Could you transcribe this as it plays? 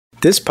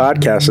This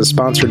podcast is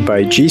sponsored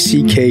by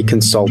GCK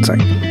Consulting,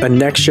 a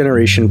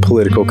next-generation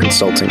political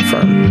consulting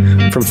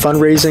firm. From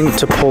fundraising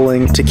to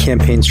polling to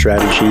campaign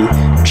strategy,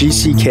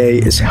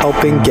 GCK is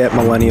helping get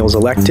millennials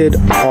elected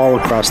all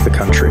across the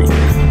country.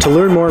 To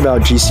learn more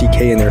about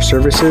GCK and their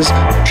services,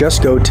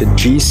 just go to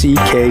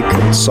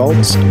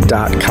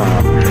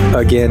gckconsults.com.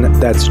 Again,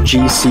 that's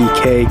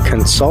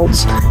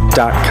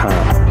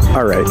gckconsults.com.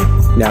 All right,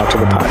 now to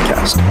the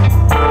podcast.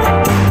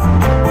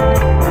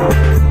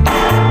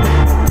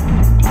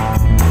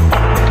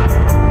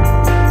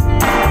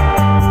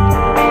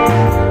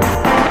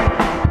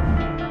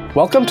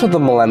 Welcome to the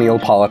Millennial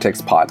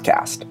Politics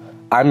Podcast.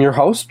 I'm your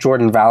host,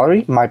 Jordan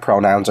Valerie. My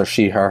pronouns are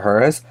she, her,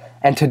 hers.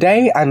 And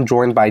today I'm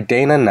joined by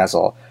Dana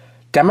Nessel,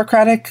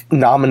 Democratic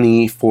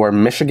nominee for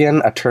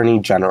Michigan Attorney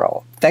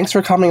General. Thanks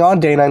for coming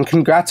on, Dana, and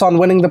congrats on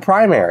winning the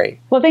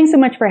primary. Well, thanks so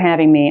much for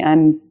having me.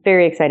 I'm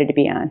very excited to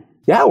be on.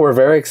 Yeah, we're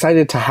very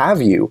excited to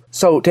have you.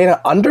 So, Dana,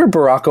 under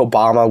Barack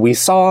Obama, we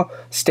saw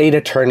state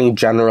attorney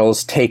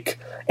generals take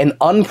an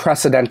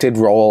unprecedented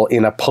role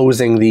in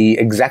opposing the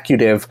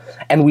executive,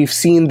 and we've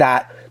seen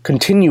that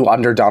continue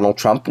under Donald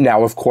Trump,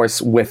 now, of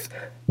course, with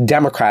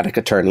Democratic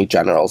attorney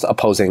generals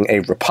opposing a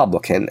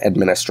Republican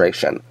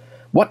administration.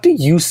 What do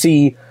you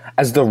see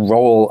as the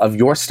role of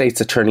your state's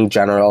attorney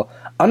general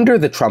under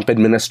the Trump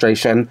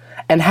administration,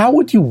 and how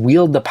would you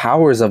wield the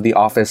powers of the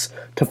office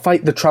to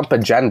fight the Trump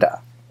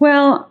agenda?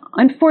 Well,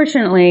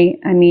 unfortunately,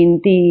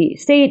 the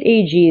state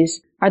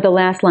AGs are the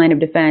last line of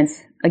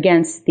defense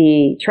against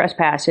the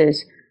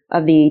trespasses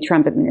of the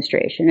Trump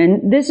administration.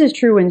 And this is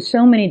true in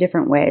so many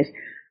different ways.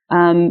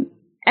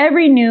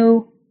 Every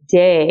new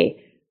day,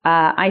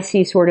 I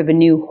see sort of a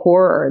new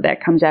horror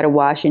that comes out of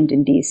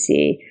Washington,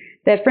 D.C.,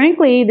 that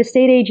frankly, the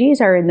state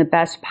AGs are in the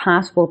best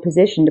possible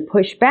position to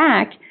push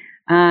back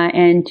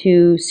and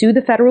to sue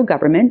the federal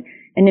government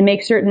and to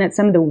make certain that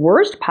some of the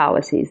worst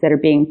policies that are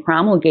being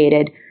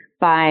promulgated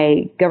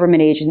by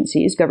government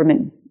agencies under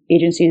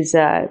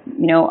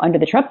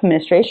the Trump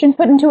administration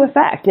put into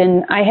effect.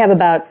 And I have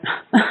about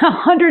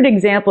 100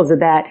 examples of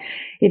that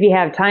if you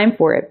have time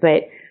for it.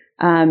 But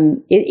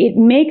it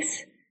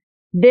makes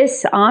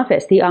this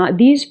office,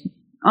 these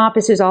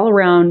offices all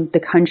around the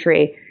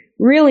country,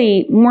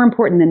 really more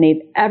important than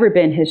they've ever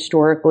been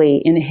historically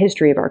in the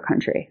history of our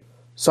country.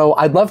 So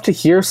I'd love to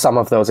hear some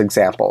of those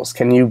examples.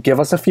 Can you give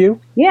us a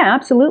few? Yeah,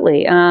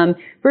 absolutely.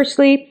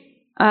 Firstly,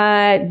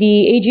 the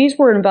AGs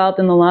were involved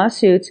in the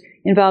lawsuits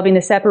involving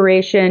the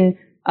separation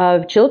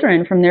of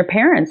children from their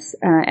parents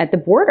at the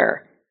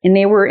border. And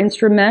they were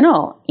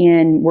instrumental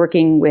in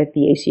working with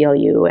the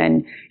ACLU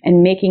and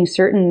making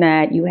certain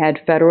that you had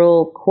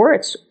federal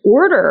courts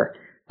order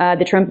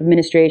the Trump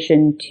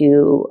administration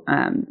to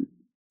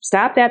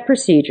stop that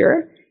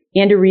procedure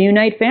and to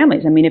reunite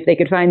families. If they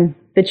could find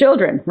the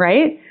children,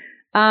 right?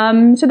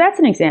 So that's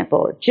an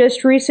example.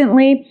 Just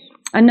recently,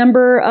 a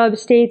number of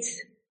states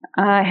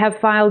have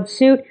filed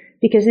suit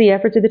because of the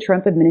efforts of the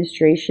Trump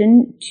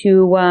administration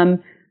to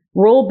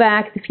roll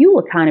back the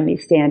fuel economy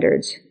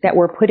standards that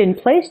were put in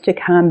place to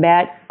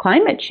combat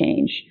climate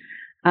change.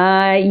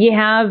 You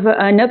have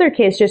another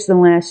case just in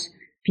the last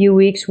few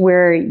weeks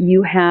where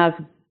you have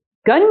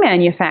gun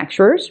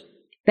manufacturers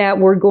that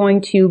were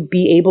going to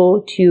be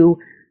able to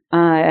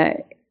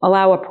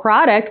allow a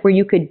product where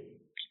you could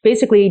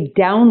basically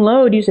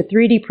use a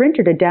 3D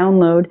printer to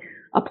download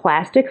a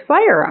plastic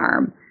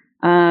firearm,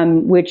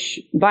 which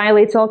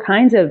violates all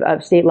kinds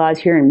of state laws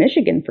here in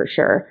Michigan for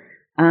sure.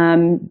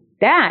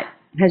 That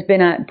has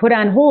been put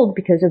on hold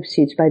because of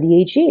suits by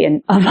the AG.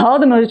 And of all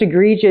the most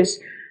egregious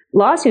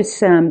lawsuits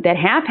that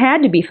have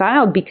had to be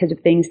filed because of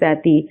things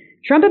that the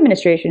Trump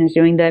administration is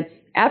doing, the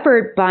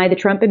effort by the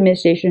Trump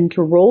administration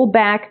to roll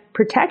back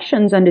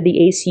protections under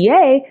the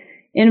ACA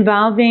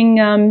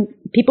involving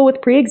people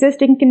with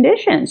pre-existing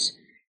conditions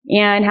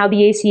and how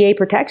the ACA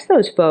protects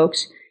those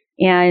folks,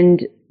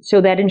 and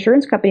so that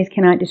insurance companies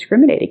cannot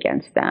discriminate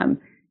against them.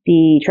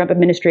 The Trump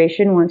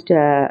administration wants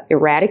to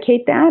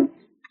eradicate that,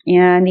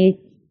 and the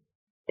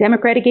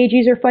Democratic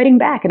AGs are fighting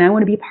back, and I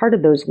want to be part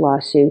of those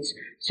lawsuits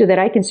so that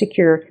I can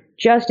secure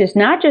justice,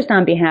 not just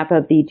on behalf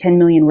of the 10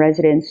 million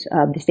residents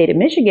of the state of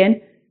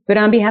Michigan, but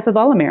on behalf of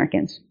all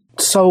Americans.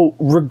 So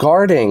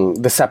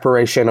regarding the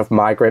separation of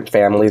migrant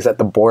families at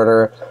the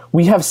border,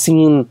 we have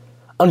seen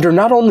under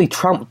not only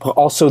Trump, but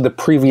also the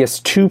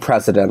previous two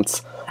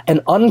presidents, an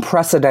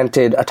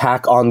unprecedented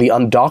attack on the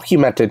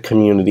undocumented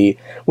community,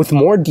 with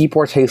more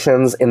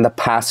deportations in the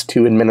past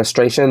two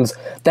administrations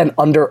than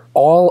under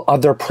all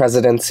other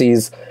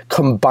presidencies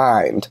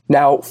combined.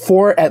 Now,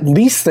 for at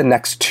least the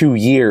next 2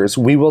 years,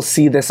 we will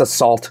see this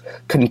assault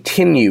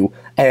continue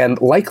and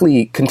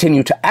likely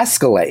continue to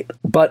escalate.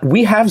 But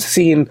we have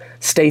seen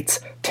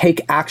states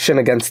take action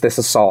against this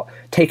assault,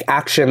 take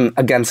action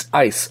against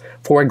ICE.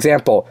 For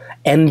example,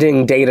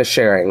 ending data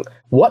sharing.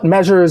 What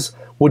measures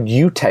would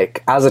you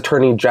take as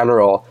Attorney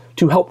General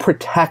to help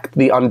protect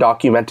the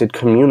undocumented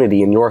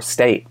community in your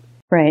state?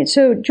 Right.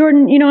 So,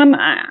 Jordan,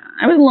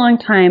 I was a long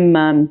time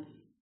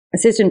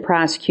assistant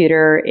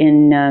prosecutor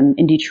in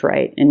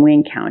Detroit, in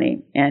Wayne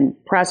County, and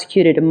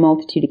prosecuted a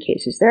multitude of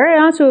cases there.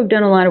 I also have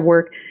done a lot of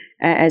work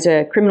as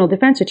a criminal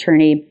defense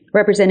attorney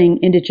representing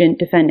indigent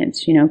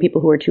defendants,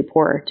 people who are too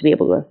poor to be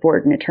able to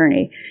afford an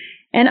attorney.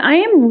 And I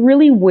am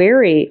really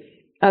wary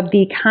of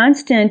the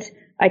constant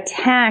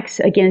attacks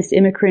against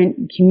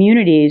immigrant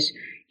communities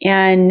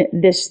and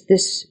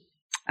this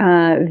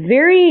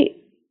very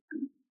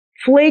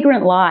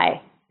flagrant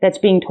lie that's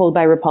being told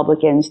by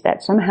Republicans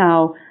that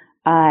somehow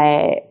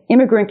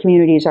immigrant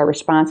communities are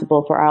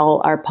responsible for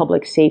all our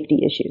public safety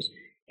issues.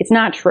 It's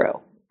not true.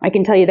 I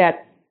can tell you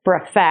that for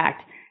a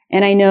fact.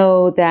 And I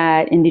know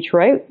that in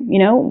Detroit,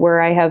 where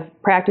I have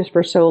practiced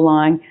for so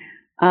long,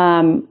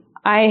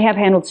 I have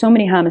handled so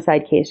many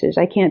homicide cases.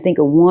 I can't think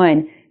of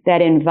one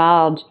that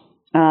involved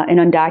an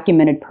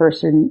undocumented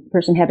person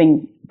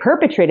having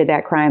perpetrated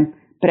that crime.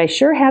 But I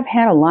sure have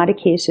had a lot of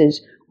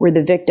cases where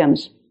the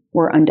victims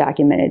were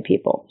undocumented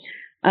people.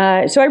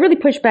 So I really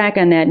push back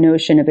on that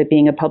notion of it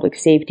being a public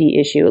safety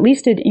issue. At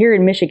least here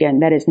in Michigan,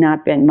 that has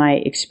not been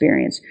my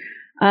experience.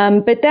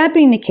 But that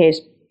being the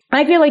case,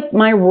 I feel like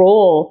my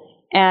role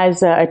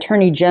as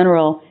Attorney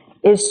General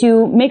is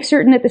to make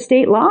certain that the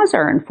state laws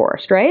are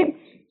enforced, right?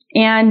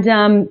 And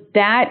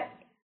that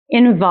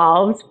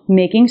involves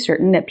making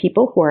certain that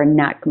people who are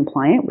not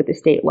compliant with the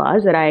state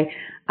laws, that I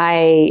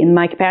in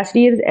my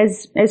capacity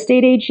as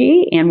state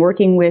AG and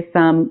working with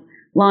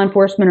law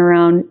enforcement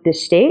around the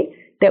state,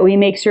 that we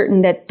make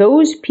certain that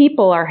those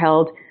people are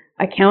held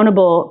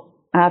accountable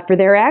for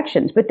their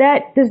actions. But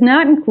that does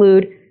not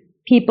include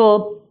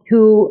people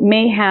who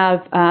may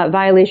have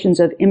violations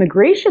of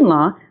immigration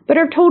law, but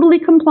are totally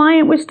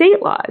compliant with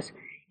state laws.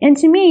 And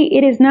to me,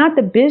 it is not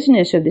the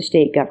business of the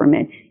state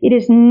government. It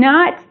is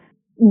not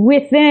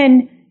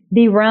within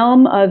the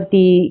realm of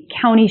the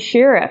county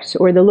sheriffs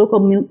or the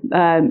local,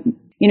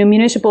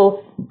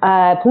 municipal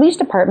police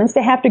departments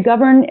to have to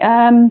govern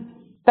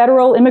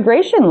federal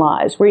immigration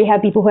laws, where you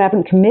have people who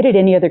haven't committed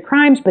any other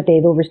crimes, but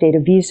they've overstayed a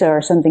visa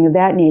or something of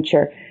that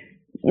nature.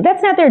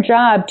 That's not their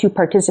job to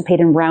participate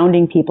in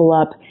rounding people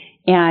up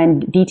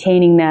and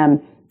detaining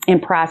them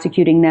and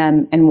prosecuting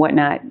them and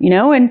whatnot,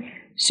 And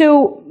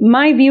so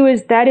my view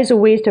is that is a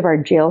waste of our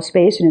jail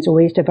space and it's a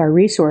waste of our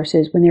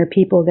resources when there are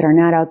people that are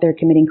not out there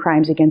committing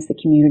crimes against the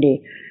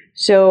community.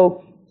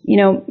 So,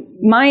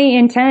 my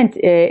intent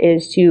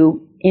is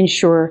to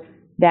ensure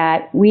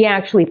that we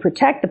actually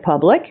protect the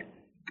public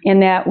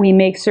and that we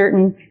make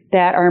certain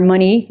that our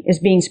money is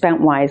being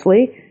spent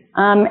wisely.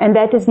 And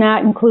that does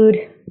not include,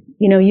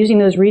 using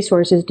those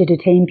resources to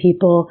detain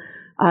people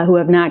who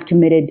have not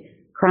committed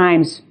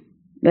crimes.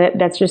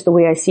 That's just the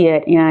way I see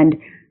it. And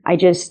I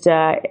just,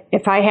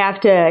 if I have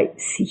to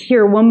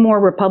hear one more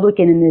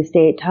Republican in this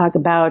state talk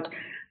about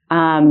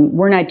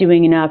we're not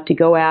doing enough to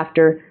go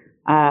after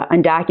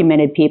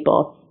undocumented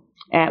people,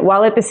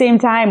 while at the same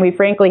time we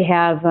frankly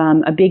have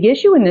a big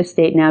issue in this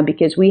state now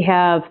because we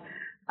have,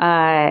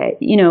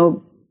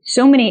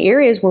 so many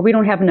areas where we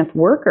don't have enough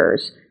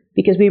workers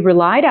because we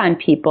relied on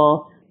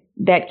people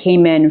that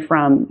came in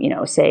from,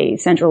 say,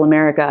 Central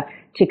America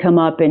to come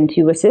up and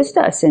to assist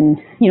us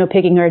in,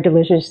 picking our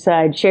delicious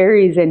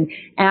cherries and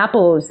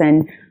apples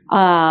and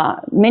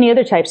many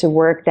other types of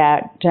work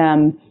that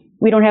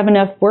we don't have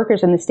enough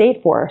workers in the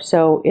state for.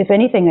 So if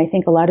anything, I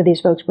think a lot of these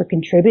folks were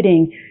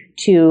contributing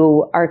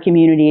to our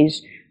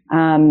communities.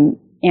 And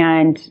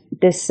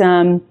this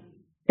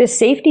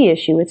safety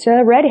issue, it's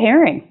a red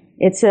herring.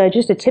 It's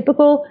just a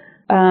typical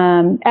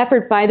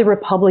effort by the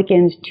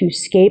Republicans to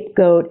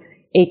scapegoat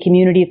a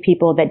community of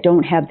people that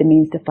don't have the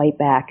means to fight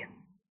back.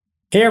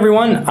 Hey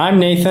everyone, I'm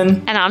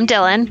Nathan. And I'm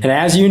Dylan. And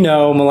as you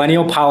know,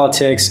 Millennial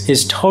Politics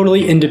is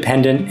totally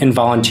independent and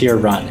volunteer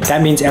run.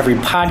 That means every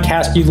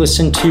podcast you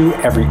listen to,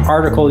 every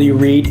article you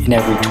read, and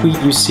every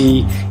tweet you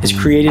see is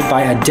created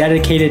by a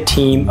dedicated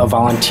team of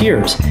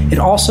volunteers. It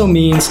also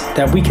means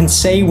that we can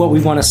say what we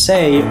want to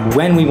say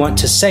when we want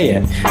to say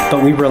it,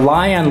 but we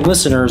rely on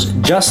listeners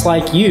just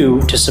like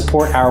you to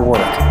support our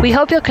work. We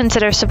hope you'll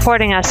consider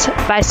supporting us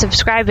by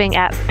subscribing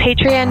at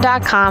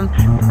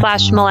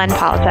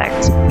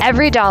patreon.com/MillenPolitics.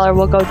 Every dollar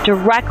will go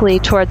directly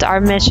towards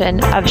our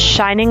mission of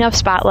shining a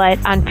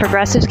spotlight on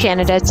progressive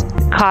candidates,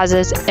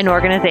 causes, and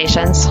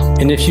organizations.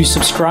 And if you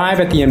subscribe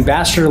at the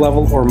ambassador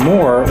level or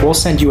more, we'll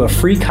send you a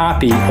free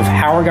copy of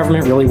How Our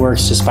Government Really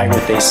Works Despite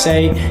What They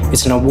Say.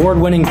 It's an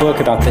award-winning book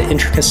about the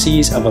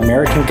intricacies of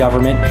American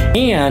government,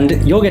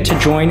 and you'll get to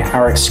join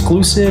our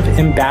exclusive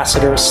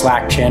ambassador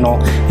Slack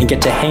channel and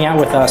get to hang out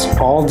with us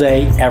all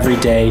day, every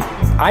day.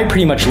 I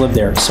pretty much live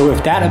there, so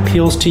if that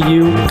appeals to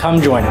you,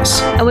 come join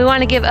us. And we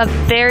want to give a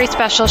very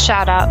special shout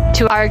out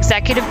to our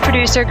executive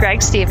producer,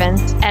 Greg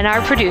Stevens, and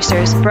our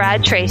producers,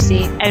 Brad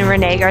Tracy and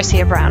Renee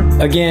Garcia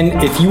Brown. Again,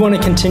 if you want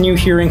to continue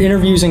hearing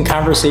interviews and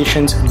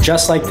conversations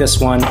just like this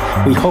one,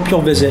 we hope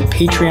you'll visit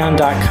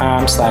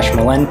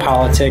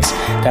patreon.com/MillenPolitics.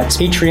 That's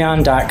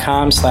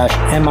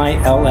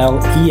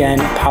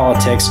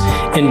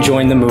patreon.com/MILLEN and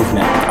join the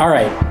movement. All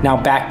right, now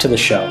back to the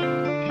show.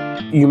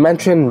 You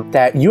mentioned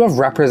that you have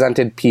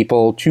represented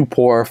people too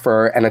poor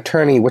for an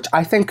attorney, which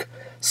I think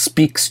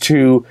speaks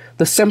to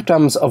the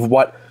symptoms of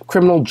what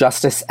criminal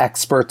justice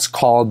experts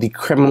call the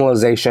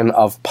criminalization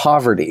of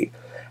poverty.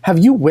 Have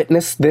you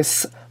witnessed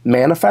this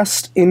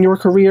manifest in your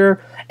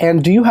career?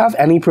 And do you have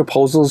any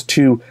proposals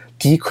to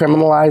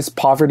decriminalize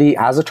poverty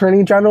as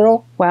Attorney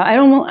General? Well, I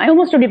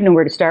almost don't even know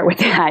where to start with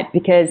that,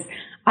 because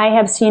I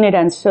have seen it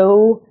on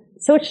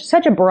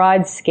such a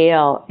broad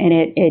scale, and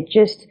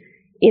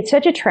it's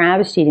such a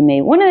travesty to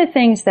me. One of the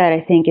things that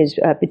I think is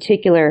a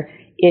particular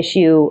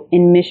issue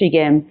in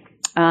Michigan,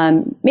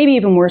 maybe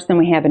even worse than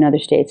we have in other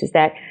states, is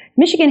that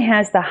Michigan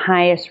has the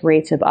highest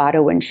rates of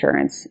auto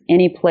insurance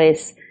any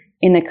place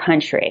in the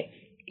country.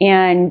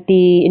 And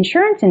the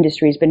insurance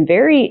industry has been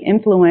very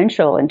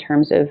influential in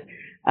terms of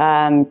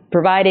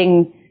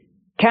providing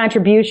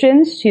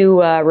contributions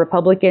to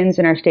Republicans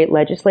in our state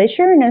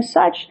legislature. And as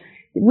such,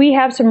 we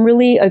have some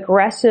really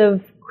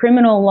aggressive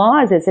criminal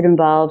laws as it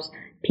involves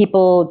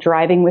people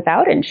driving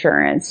without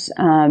insurance,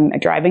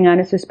 driving on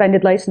a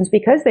suspended license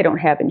because they don't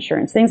have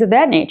insurance, things of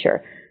that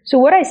nature. So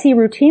what I see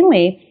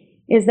routinely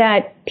is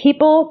that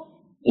people,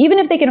 even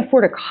if they can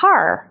afford a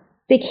car,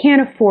 they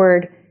can't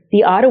afford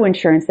the auto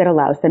insurance that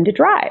allows them to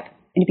drive.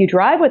 And if you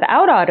drive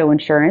without auto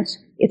insurance,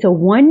 it's a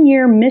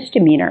 1-year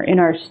misdemeanor in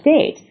our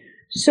state.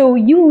 So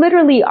you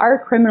literally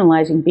are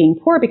criminalizing being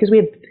poor, because we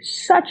have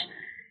such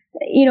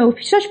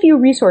few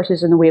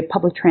resources in the way of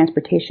public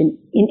transportation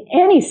in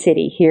any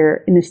city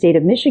here in the state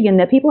of Michigan,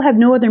 that people have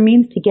no other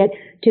means to get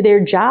to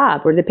their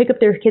job, or to pick up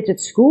their kids at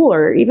school,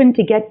 or even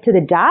to get to the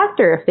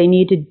doctor if they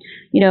need to,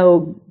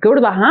 go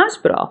to the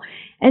hospital.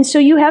 And so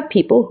you have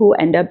people who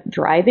end up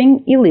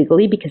driving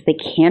illegally because they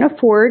can't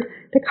afford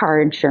the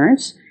car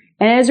insurance.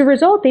 And as a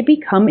result,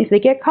 if they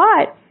get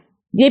caught,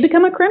 they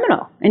become a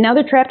criminal. And now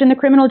they're trapped in the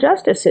criminal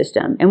justice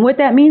system. And what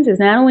that means is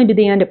not only do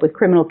they end up with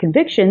criminal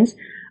convictions,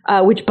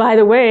 which, by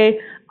the way,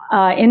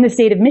 in the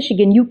state of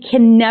Michigan, you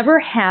can never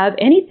have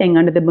anything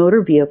under the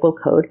Motor Vehicle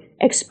Code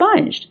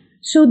expunged.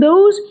 So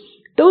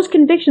those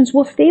convictions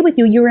will stay with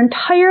you your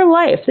entire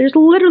life. There's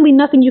literally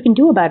nothing you can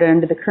do about it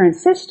under the current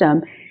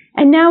system.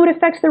 And now it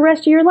affects the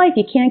rest of your life.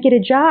 You can't get a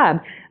job.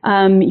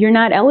 You're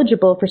not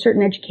eligible for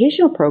certain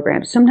educational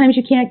programs. Sometimes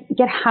you can't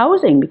get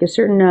housing because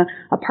certain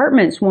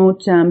apartments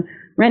won't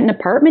rent an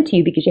apartment to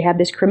you because you have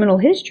this criminal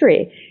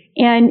history.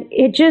 And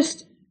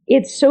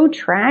it's so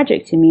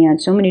tragic to me on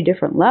so many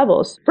different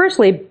levels.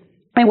 Firstly,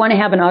 I want to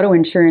have an auto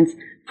insurance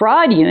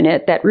fraud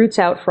unit that roots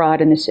out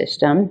fraud in the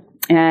system,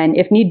 and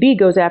if need be,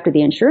 goes after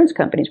the insurance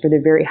companies for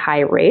their very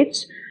high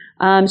rates,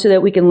 so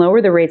that we can lower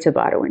the rates of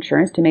auto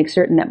insurance to make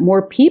certain that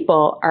more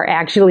people are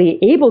actually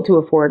able to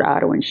afford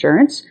auto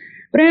insurance.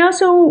 But I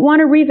also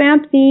want to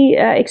revamp the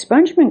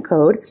expungement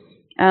code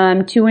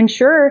to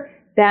ensure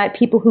that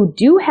people who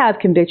do have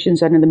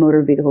convictions under the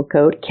Motor Vehicle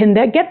Code can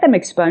get them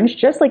expunged,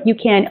 just like you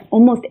can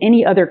almost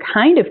any other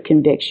kind of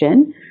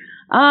conviction.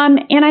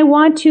 And I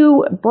want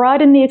to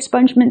broaden the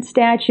expungement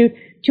statute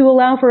to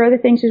allow for other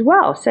things as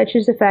well, such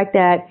as the fact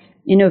that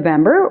in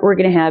November, we're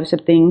going to have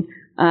something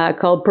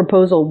called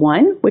Proposal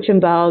 1, which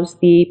involves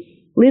the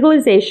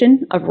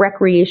legalization of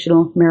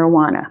recreational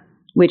marijuana,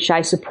 which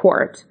I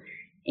support.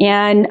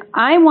 And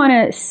I want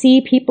to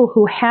see people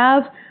who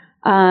have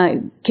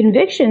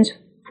convictions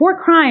for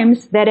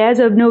crimes that as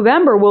of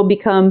November will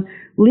become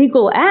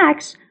legal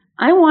acts.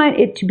 I want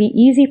it to be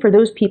easy for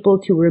those people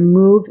to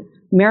remove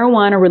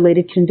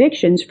marijuana-related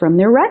convictions from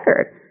their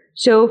record.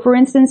 So, for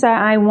instance,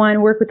 I want to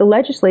work with the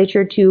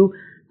legislature to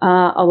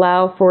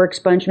allow for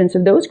expungements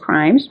of those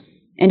crimes,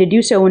 and to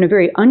do so in a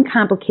very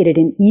uncomplicated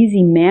and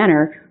easy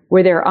manner,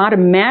 where they're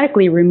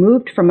automatically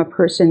removed from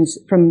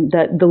from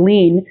the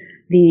LEIN,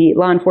 the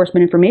Law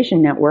Enforcement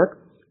Information Network.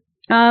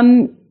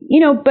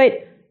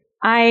 But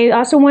I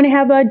also want to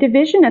have a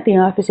division at the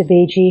Office of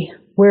AG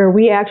where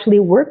we actually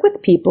work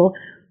with people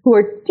who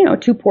are,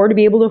 too poor to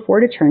be able to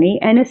afford attorney,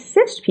 and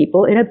assist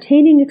people in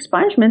obtaining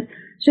expungements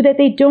so that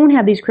they don't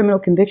have these criminal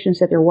convictions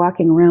that they're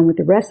walking around with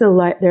the rest of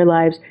their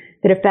lives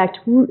that affect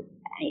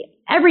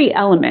every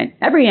element,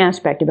 every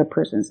aspect of a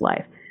person's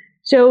life.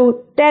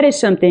 So that is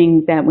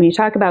something that when you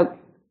talk about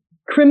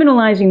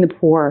criminalizing the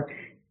poor,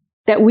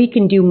 that we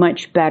can do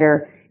much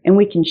better, and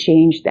we can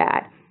change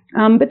that.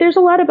 But there's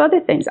a lot of other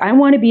things. I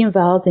want to be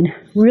involved in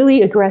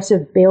really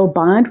aggressive bail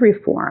bond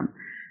reform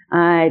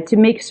to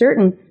make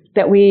certain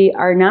that we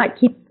are not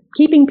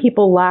keeping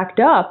people locked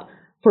up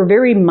for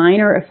very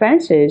minor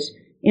offenses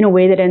in a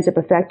way that ends up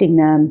affecting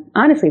them,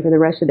 honestly, for the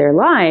rest of their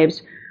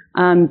lives,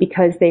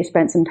 because they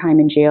spent some time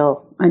in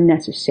jail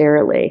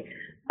unnecessarily.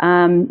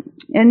 And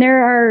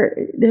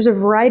there's a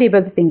variety of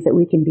other things that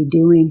we can be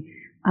doing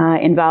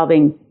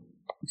involving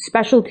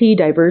specialty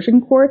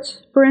diversion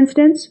courts, for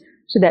instance,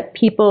 so that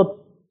people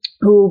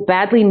who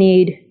badly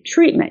need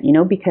treatment,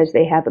 because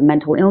they have a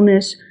mental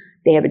illness,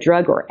 they have a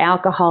drug or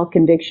alcohol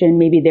conviction,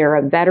 maybe they're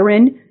a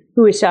veteran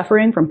who is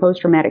suffering from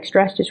post-traumatic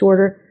stress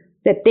disorder,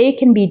 that they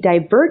can be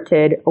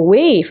diverted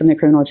away from the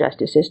criminal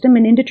justice system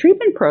and into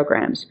treatment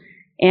programs.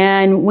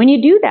 And when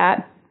you do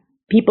that,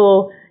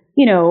 people,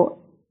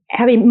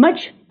 have a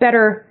much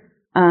better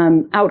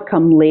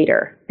outcome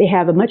later. They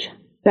have a much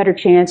better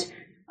chance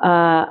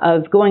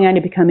of going on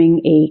to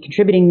becoming a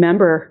contributing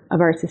member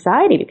of our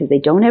society because they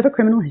don't have a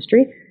criminal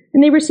history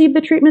and they receive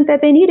the treatment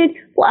that they needed.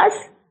 Plus,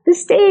 the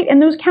state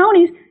and those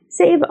counties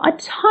save a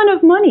ton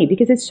of money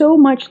because it's so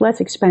much less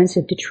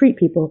expensive to treat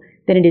people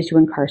than it is to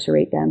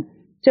incarcerate them.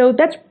 So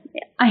that's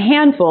a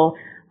handful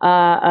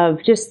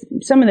of just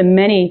some of the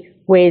many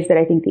ways that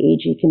I think the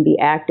AG can be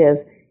active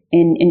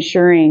in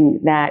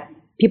ensuring that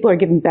people are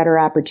given better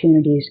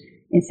opportunities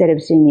instead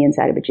of seeing the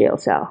inside of a jail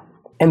cell.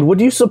 And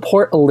would you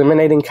support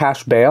eliminating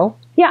cash bail?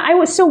 Yeah, I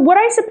was. So what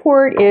I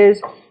support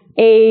is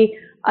a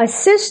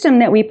system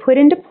that we put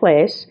into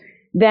place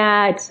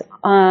that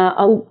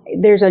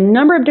there's a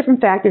number of different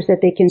factors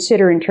that they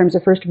consider in terms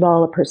of, first of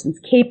all, a person's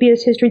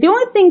CAPIAS history. The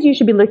only things you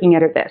should be looking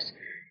at are this: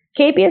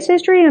 CAPIAS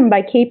history, and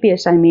by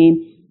CAPIAS I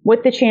mean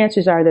what the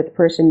chances are that the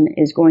person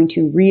is going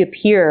to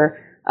reappear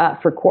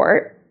for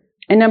court.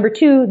 And number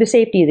two, the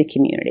safety of the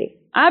community.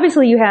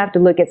 Obviously, you have to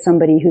look at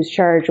somebody who's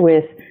charged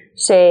with,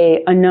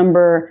 say, a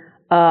number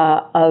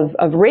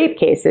of rape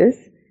cases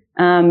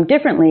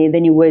differently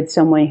than you would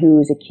someone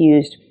who's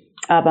accused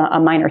of a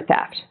minor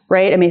theft,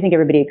 right? I mean, I think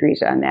everybody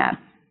agrees on that.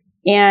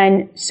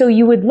 And so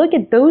you would look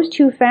at those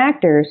two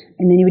factors,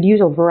 and then you would use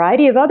a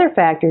variety of other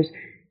factors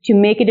to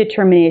make a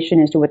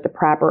determination as to what the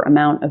proper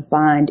amount of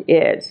bond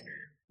is.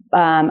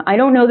 I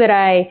don't know that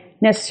I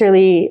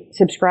necessarily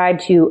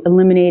subscribe to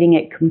eliminating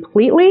it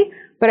completely,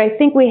 but I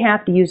think we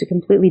have to use a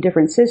completely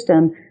different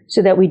system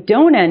so that we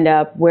don't end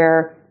up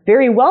where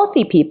very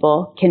wealthy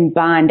people can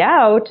bond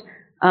out,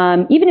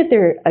 even if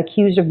they're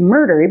accused of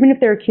murder, even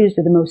if they're accused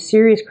of the most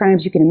serious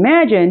crimes you can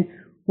imagine,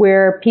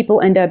 where people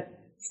end up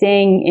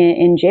staying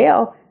in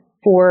jail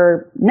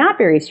for not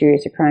very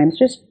serious crimes,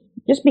 just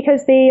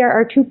because they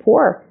are too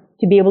poor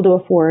to be able to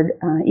afford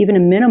even a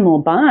minimal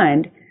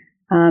bond.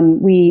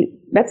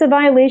 That's a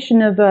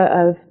violation of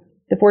the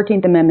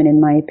 14th Amendment, in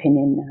my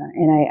opinion,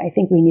 and I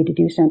think we need to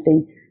do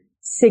something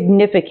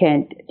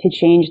significant to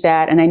change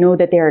that. And I know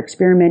that they are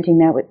experimenting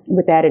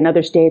with that in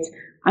other states.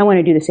 I want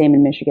to do the same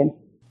in Michigan.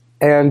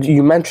 And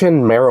you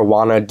mentioned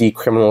marijuana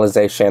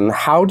decriminalization.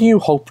 How do you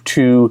hope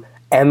to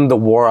end the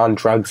war on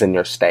drugs in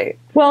your state?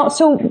 Well,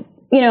 so,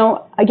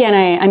 again,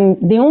 I'm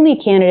the only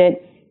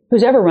candidate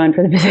who's ever run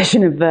for the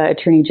position of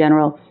Attorney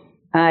General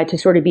to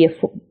sort of be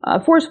a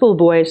forceful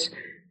voice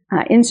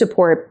in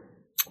support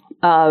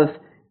of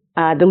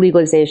the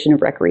legalization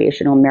of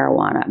recreational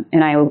marijuana.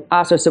 And I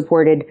also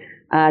supported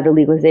the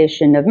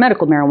legalization of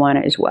medical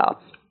marijuana as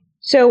well.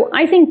 So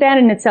I think that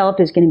in itself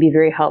is going to be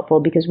very helpful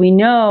because we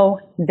know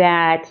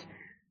that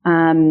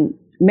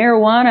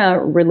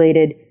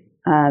marijuana-related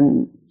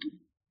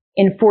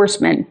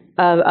enforcement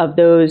of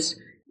those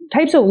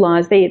types of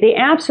laws, they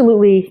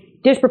absolutely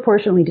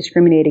disproportionately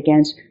discriminate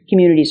against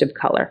communities of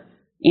color.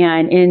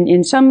 And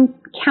in some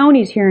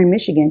counties here in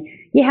Michigan,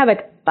 you have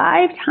a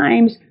 5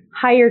 times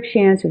higher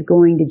chance of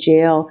going to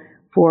jail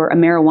for a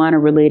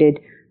marijuana-related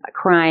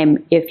crime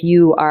if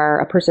you are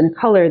a person of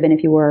color than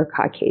if you were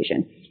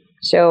Caucasian.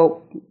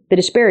 So the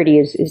disparity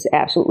is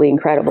absolutely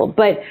incredible.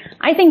 But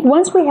I think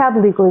once we have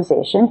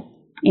legalization,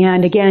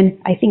 and again,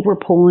 I think we're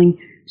polling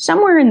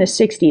somewhere in the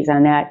 60s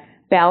on that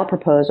ballot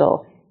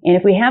proposal, and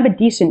if we have a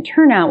decent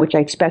turnout, which I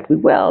expect we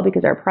will,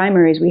 because our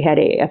primaries, we had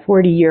a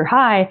 40-year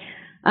high,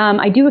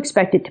 I do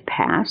expect it to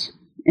pass.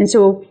 And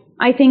so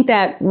I think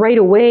that right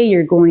away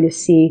you're going to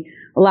see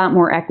a lot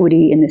more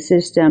equity in the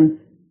system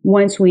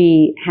once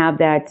we have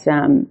that,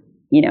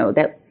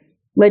 that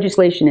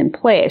legislation in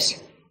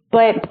place.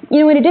 But,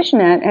 in addition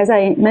to that, as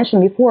I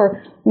mentioned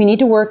before, we need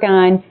to work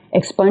on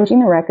expunging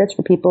the records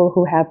for people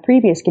who have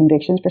previous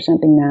convictions for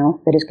something now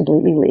that is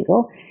completely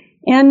legal.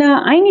 And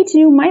I need to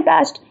do my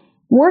best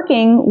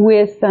working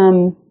with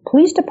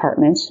police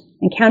departments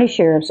and county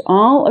sheriffs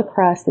all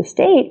across the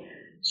state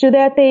so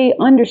that they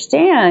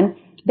understand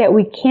that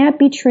we can't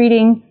be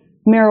treating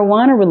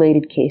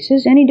marijuana-related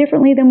cases any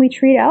differently than we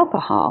treat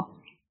alcohol.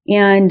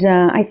 And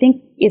I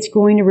think it's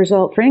going to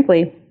result,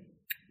 frankly,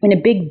 in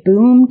a big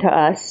boom to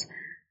us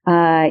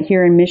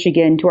here in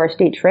Michigan, to our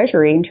state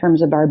treasury, in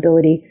terms of our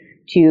ability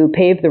to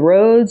pave the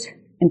roads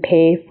and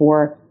pay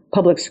for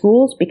public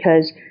schools,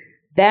 because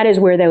that is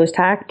where those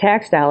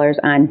tax dollars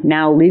on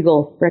now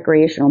legal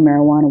recreational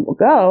marijuana will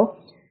go.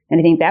 And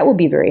I think that will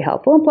be very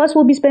helpful. And plus,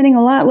 we'll be spending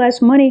a lot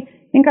less money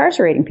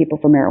incarcerating people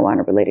for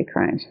marijuana-related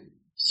crimes.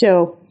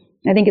 So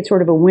I think it's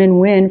sort of a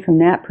win-win from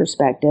that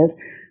perspective.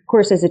 Of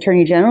course, as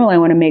Attorney General, I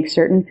want to make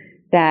certain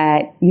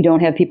that you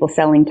don't have people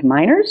selling to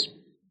minors.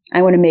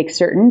 I want to make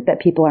certain that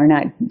people are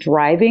not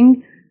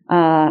driving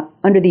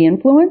under the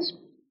influence.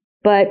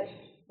 But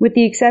with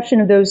the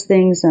exception of those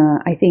things,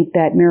 I think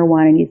that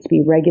marijuana needs to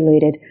be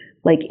regulated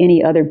like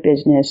any other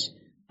business.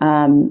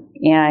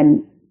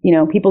 And,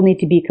 people need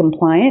to be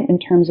compliant in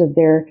terms of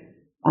their,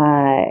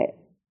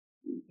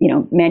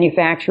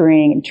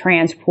 manufacturing and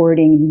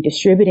transporting and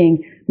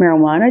distributing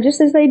marijuana,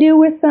 just as they do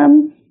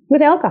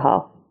with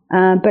alcohol.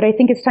 But I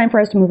think it's time for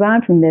us to move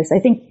on from this. I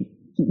think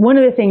one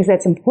of the things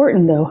that's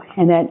important, though,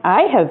 and that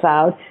I have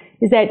vowed,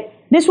 is that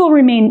this will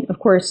remain, of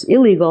course,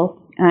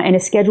 illegal and a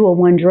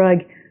Schedule I drug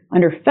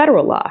under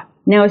federal law.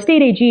 Now, as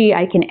state AG,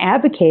 I can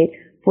advocate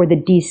for the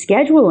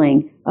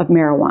descheduling of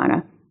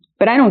marijuana,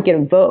 but I don't get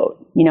a vote.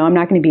 I'm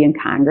not going to be in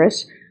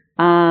Congress.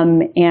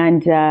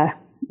 And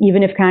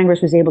even if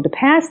Congress was able to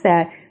pass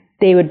that,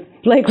 they would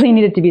likely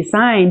needed to be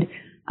signed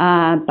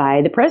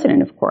by the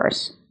president, of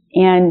course.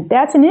 And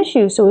that's an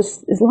issue. So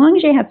as long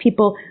as you have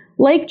people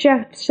like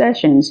Jeff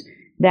Sessions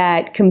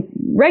that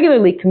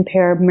regularly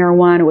compare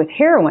marijuana with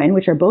heroin,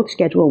 which are both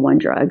Schedule I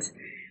drugs,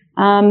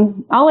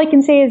 all I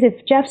can say is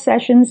if Jeff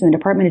Sessions and the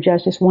Department of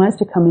Justice wants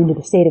to come into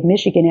the state of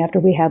Michigan after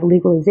we have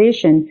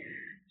legalization,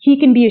 he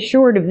can be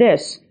assured of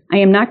this. I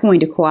am not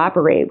going to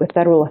cooperate with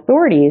federal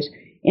authorities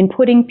in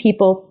putting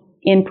people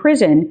in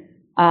prison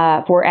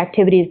for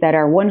activities that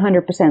are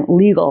 100%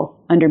 legal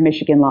under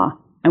Michigan law.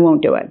 I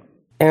won't do it.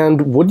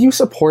 And would you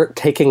support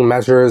taking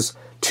measures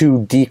to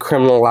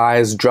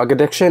decriminalize drug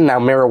addiction? Now,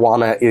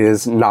 marijuana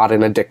is not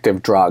an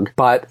addictive drug,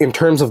 but in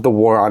terms of the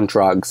war on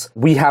drugs,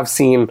 we have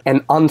seen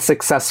an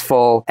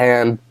unsuccessful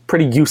and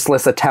pretty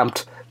useless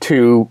attempt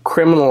to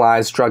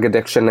criminalize drug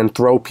addiction and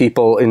throw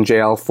people in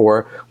jail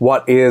for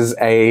what is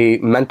a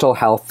mental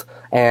health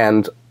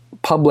and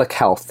public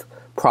health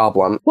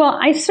problem. Well,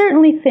 I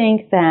certainly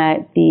think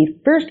that the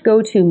first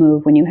go-to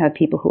move when you have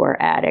people who are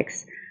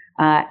addicts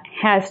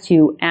has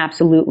to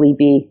absolutely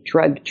be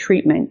drug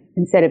treatment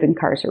instead of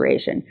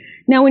incarceration.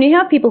 Now, when you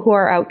have people who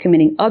are out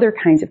committing other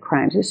kinds of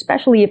crimes,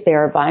 especially if they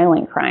are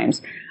violent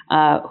crimes,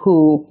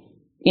 who,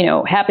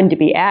 happen to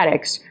be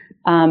addicts,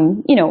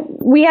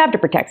 we have to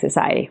protect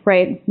society,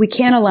 right? We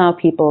can't allow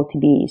people to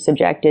be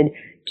subjected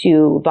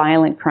to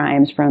violent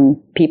crimes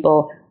from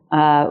people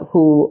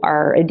who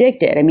are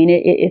addicted. I mean,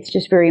 it's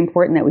just very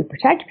important that we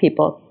protect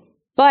people.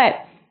 But,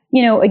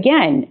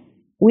 again,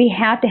 we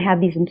have to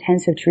have these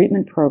intensive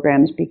treatment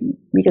programs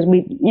because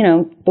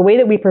the way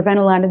that we prevent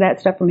a lot of that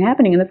stuff from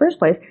happening in the first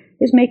place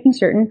is making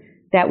certain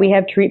that we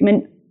have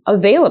treatment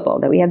available,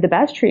 that we have the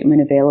best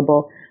treatment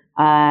available.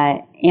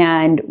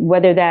 And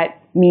whether that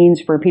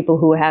means for people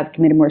who have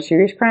committed more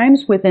serious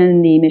crimes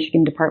within the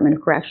Michigan Department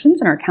of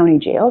Corrections and our county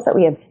jails, that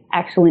we have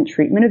excellent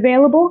treatment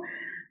available.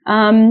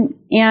 And,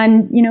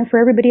 for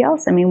everybody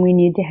else, I mean, we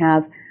need to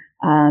have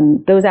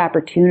those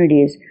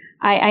opportunities.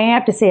 I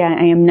have to say,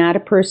 I am not a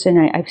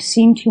person, I've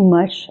seen too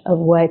much of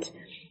what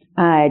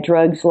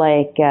drugs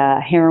like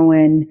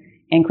heroin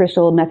and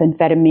crystal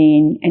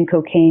methamphetamine and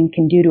cocaine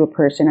can do to a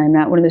person. I'm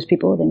not one of those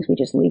people who thinks we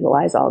just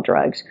legalize all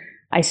drugs.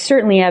 I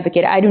certainly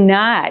advocate, I do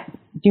not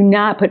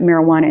put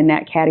marijuana in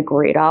that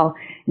category at all.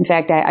 In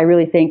fact, I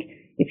really think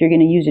if you're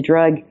going to use a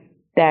drug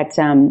that's,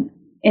 in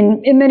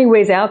many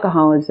ways,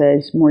 alcohol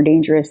is more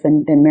dangerous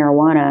than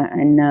marijuana.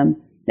 And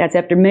that's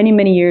after many,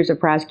 many years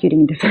of prosecuting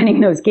and defending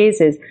those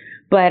cases.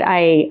 But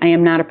I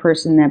am not a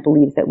person that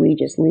believes that we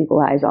just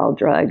legalize all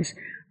drugs.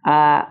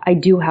 I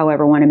do,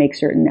 however, want to make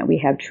certain that we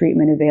have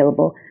treatment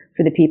available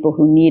for the people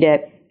who need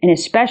it. And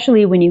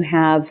especially when you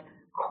have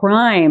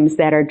crimes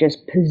that are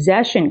just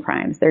possession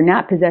crimes. They're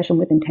not possession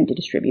with intent to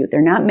distribute.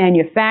 They're not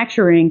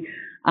manufacturing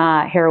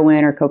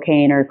heroin or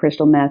cocaine or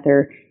crystal meth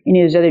or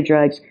any of those other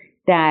drugs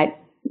that,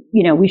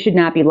 we should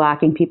not be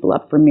locking people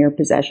up for mere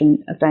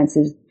possession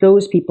offenses.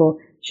 Those people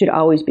should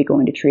always be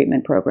going to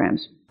treatment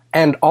programs.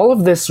 And all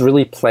of this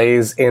really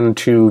plays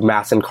into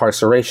mass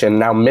incarceration.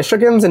 Now,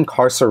 Michigan's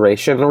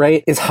incarceration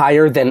rate is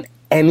higher than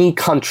any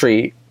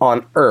country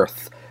on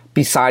earth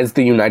besides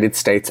the United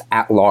States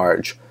at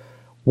large.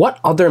 What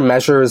other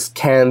measures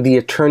can the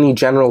Attorney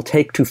General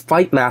take to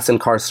fight mass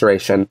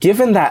incarceration,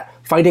 given that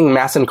fighting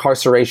mass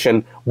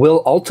incarceration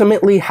will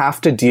ultimately have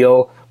to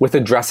deal with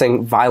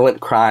addressing violent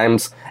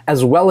crimes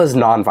as well as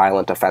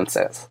nonviolent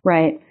offenses?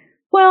 Right.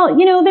 Well,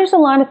 there's a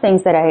lot of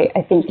things that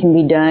I think can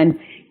be done.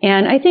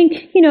 And I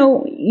think,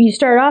 you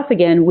start off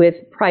again with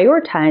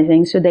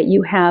prioritizing so that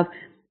you have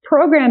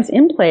programs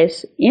in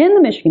place in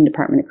the Michigan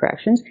Department of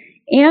Corrections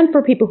and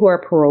for people who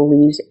are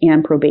parolees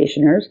and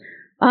probationers,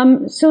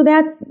 so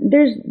that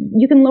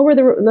you can lower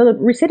the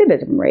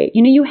recidivism rate.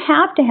 You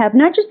have to have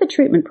not just the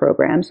treatment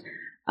programs,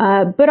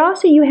 but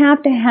also you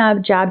have to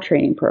have job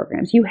training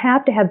programs. You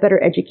have to have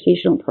better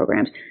educational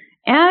programs.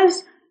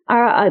 As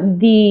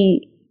the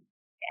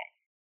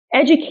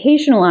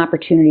educational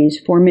opportunities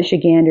for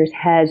Michiganders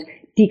has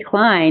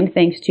declined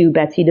thanks to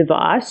Betsy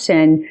DeVos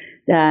and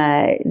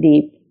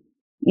the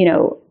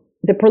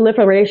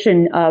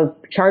proliferation of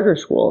charter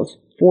schools,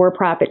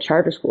 for-profit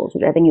charter schools,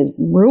 which I think has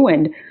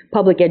ruined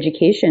public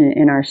education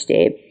in our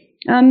state.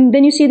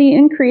 Then you see the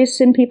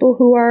increase in people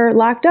who are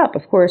locked up.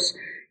 Of course,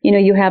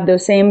 you have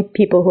those same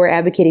people who are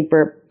advocating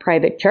for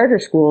private charter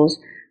schools,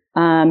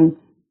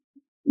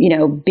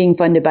 being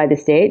funded by the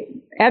state,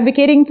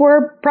 advocating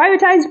for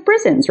privatized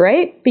prisons,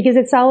 right? Because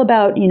it's all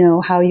about,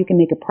 how you can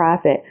make a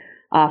profit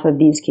off of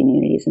these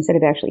communities instead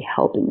of actually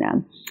helping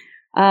them.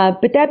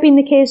 But that being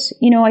the case,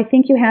 I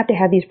think you have to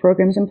have these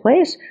programs in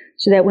place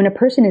so that when a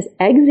person is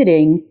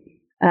exiting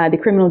the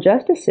criminal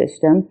justice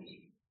system,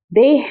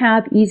 they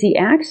have easy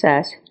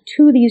access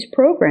to these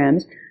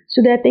programs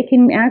so that they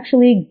can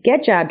actually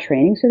get job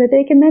training so that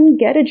they can then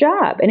get a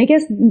job. And I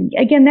guess,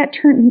 again,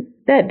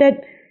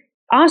 that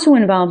also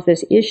involves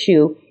this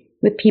issue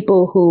with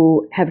people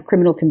who have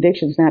criminal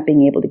convictions not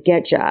being able to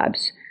get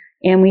jobs.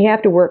 And we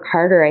have to work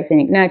harder, I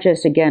think, not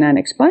just, again, on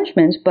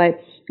expungements, but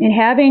in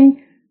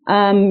having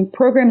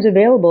programs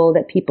available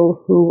that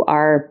people who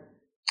are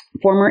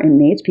former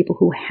inmates, people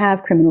who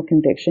have criminal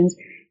convictions,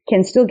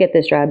 can still get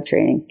this job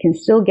training, can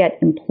still get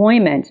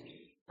employment,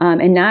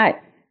 and not,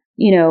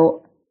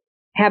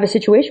 have a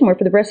situation where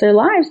for the rest of their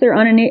lives they're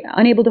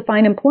unable to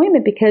find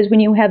employment, because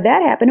when you have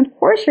that happen, of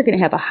course you're going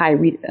to have a high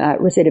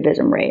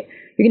recidivism rate.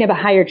 You're going to have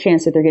a higher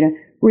chance that they're going to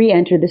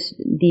re-enter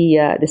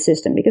the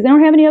system because they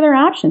don't have any other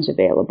options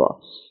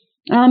available.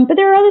 But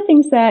there are other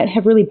things that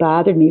have really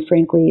bothered me,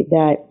 frankly,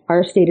 that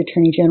our state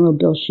attorney general,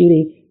 Bill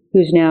Schuette,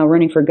 who's now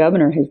running for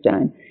governor, has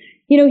done.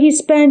 He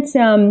spent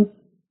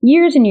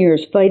years and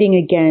years fighting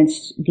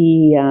against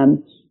the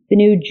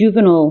new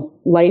juvenile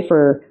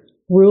lifer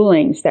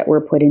rulings that were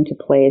put into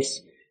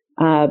place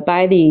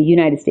by the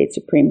United States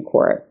Supreme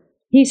Court.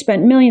 He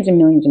spent millions and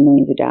millions and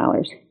millions of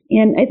dollars.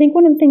 And I think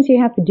one of the things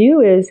you have to do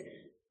is,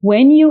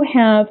 when you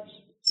have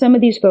some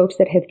of these folks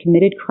that have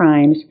committed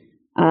crimes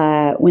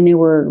when they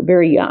were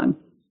very young,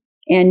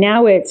 and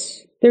now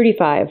it's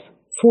 35,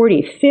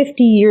 40,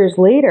 50 years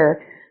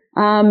later,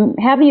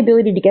 have the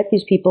ability to get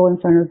these people in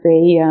front of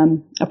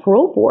a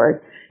parole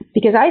board.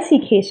 Because I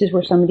see cases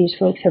where some of these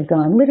folks have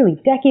gone literally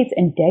decades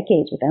and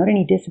decades without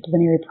any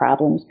disciplinary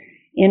problems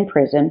in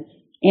prison.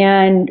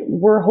 And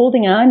we're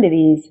holding on to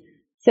these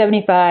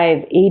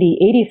 75,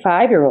 80,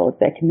 85-year-olds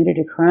that committed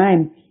a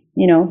crime,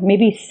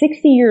 maybe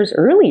 60 years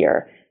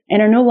earlier,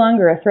 and are no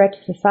longer a threat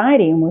to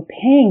society. And we're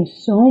paying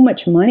so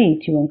much money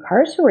to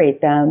incarcerate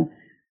them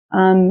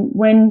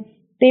when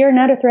they are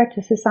not a threat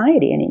to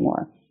society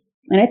anymore.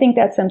 And I think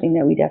that's something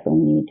that we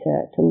definitely need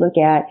to look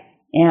at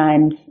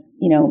and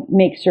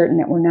make certain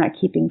that we're not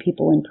keeping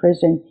people in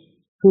prison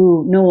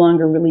who no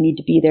longer really need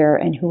to be there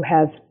and who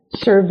have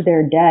served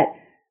their debt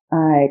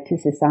to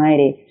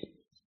society.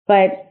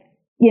 But,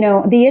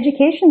 the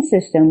education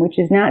system, which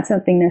is not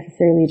something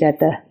necessarily that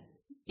the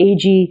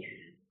AG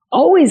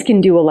always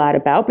can do a lot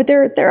about, but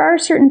there are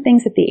certain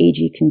things that the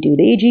AG can do.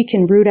 The AG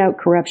can root out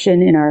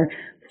corruption in our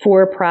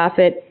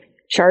for-profit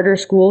charter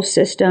school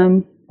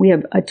system. We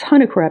have a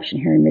ton of corruption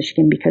here in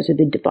Michigan because of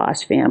the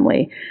DeVos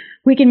family.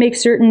 We can make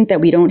certain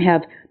that we don't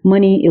have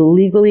money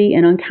illegally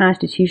and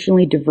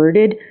unconstitutionally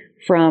diverted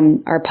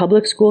from our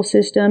public school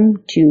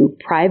system to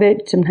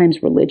private,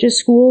 sometimes religious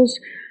schools.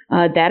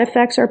 That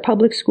affects our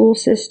public school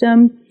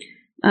system.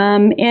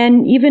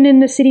 And even in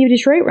the city of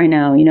Detroit right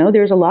now,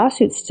 there's a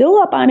lawsuit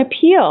still up on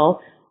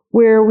appeal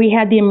where we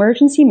had the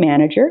emergency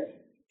manager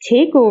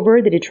take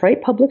over the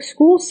Detroit public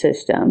school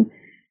system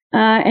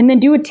and then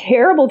do a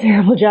terrible,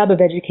 terrible job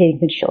of educating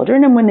the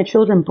children. And when the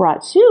children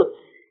brought suit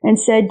and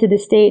said to the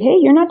state, hey,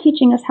 you're not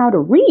teaching us how to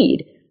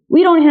read.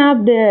 We don't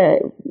have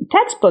the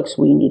textbooks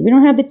we need. We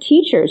don't have the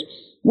teachers.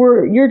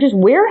 You're just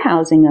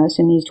warehousing us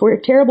in these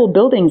terrible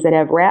buildings that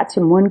have rats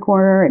in one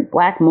corner and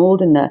black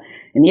mold in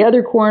the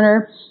other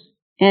corner.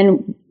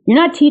 And you're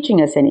not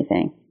teaching us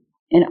anything.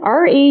 And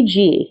our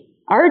AG,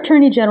 our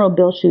Attorney General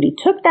Bill Schuette,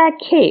 took that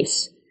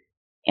case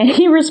and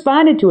he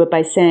responded to it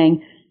by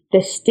saying,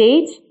 the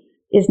state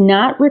is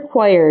not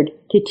required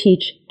to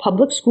teach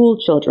public school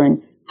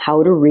children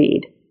how to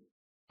read.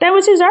 That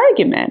was his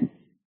argument.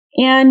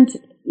 And,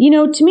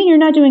 to me, you're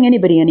not doing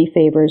anybody any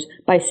favors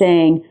by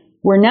saying,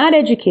 we're not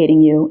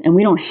educating you and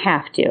we don't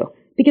have to.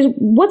 Because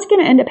what's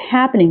going to end up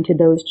happening to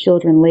those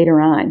children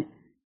later on?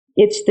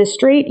 It's the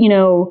straight,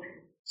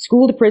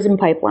 school to prison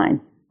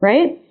pipeline,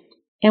 right?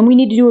 And we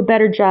need to do a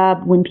better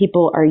job when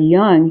people are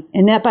young.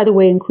 And that, by the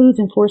way, includes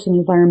enforcing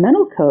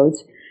environmental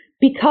codes.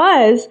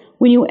 Because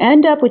when you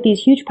end up with these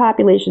huge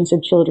populations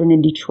of children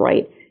in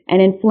Detroit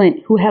and in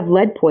Flint who have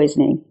lead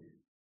poisoning,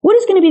 what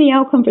is going to be the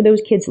outcome for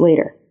those kids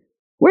later?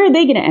 Where are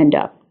they going to end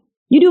up?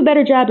 You do a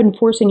better job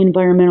enforcing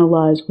environmental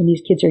laws when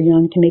these kids are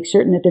young to make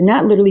certain that they're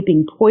not literally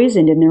being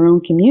poisoned in their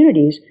own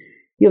communities.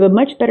 You have a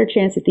much better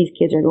chance that these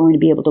kids are going to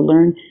be able to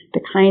learn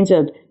the kinds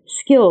of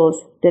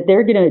skills that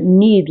they're going to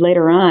need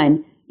later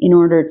on in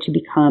order to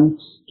become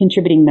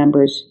contributing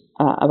members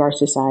of our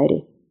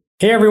society.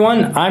 Hey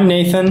everyone, I'm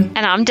Nathan.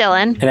 And I'm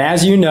Dylan. And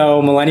as you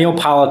know, Millennial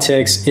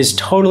Politics is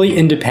totally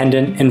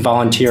independent and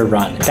volunteer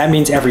run. That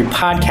means every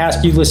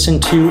podcast you listen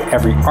to,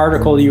 every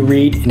article you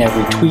read, and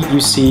every tweet you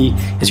see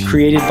is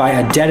created by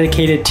a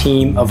dedicated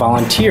team of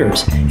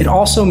volunteers. It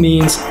also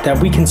means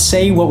that we can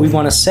say what we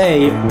want to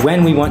say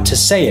when we want to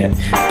say it,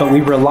 but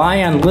we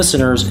rely on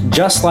listeners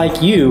just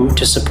like you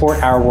to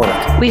support our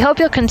work. We hope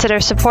you'll consider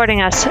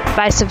supporting us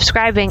by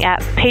subscribing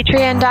at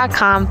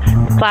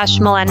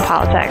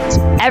patreon.com/MillenPolitics.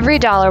 Every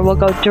dollar will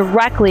go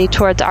directly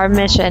towards our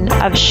mission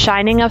of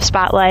shining a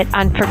spotlight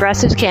on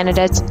progressive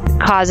candidates,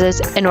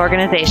 causes, and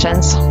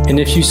organizations. And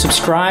if you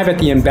subscribe at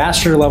the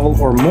ambassador level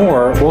or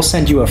more, we'll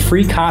send you a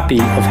free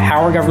copy of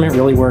How Our Government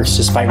Really Works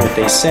Despite What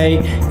They Say.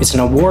 It's an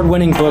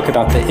award-winning book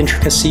about the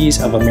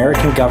intricacies of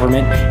American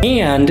government,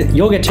 and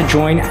you'll get to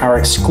join our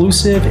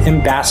exclusive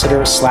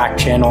ambassador Slack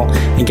channel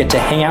and get to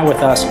hang out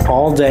with us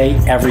all day,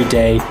 every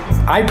day.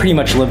 I pretty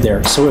much live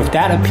there, so if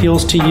that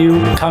appeals to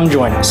you, come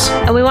join us.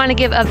 And we want to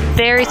give a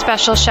very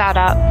special shout shout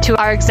out to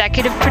our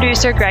executive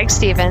producer, Greg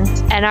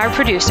Stevens, and our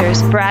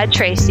producers, Brad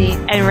Tracy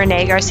and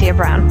Renee Garcia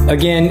Brown.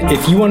 Again,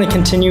 if you want to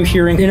continue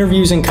hearing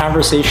interviews and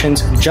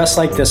conversations just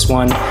like this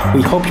one,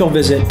 we hope you'll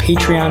visit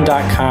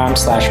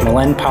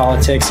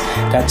patreon.com/MillenPolitics.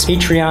 That's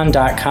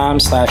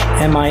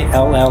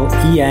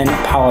patreon.com/MILLEN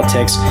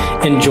politics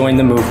and join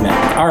the movement.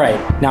 All right,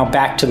 now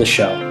back to the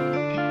show.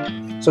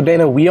 So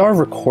Dana, we are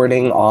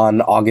recording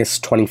on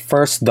August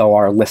 21st, though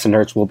our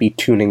listeners will be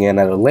tuning in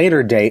at a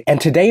later date, and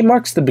today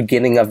marks the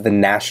beginning of the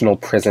national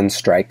prison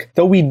strike.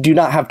 Though we do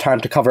not have time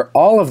to cover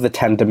all of the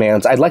 10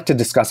 demands, I'd like to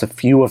discuss a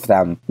few of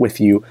them with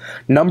you.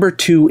 Number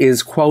 2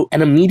 is, quote,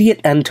 an immediate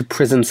end to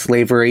prison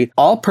slavery.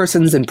 All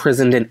persons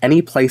imprisoned in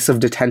any place of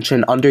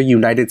detention under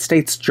United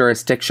States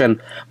jurisdiction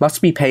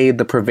must be paid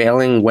the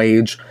prevailing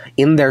wage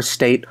in their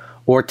state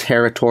or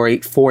territory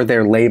for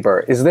their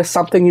labor. Is this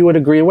something you would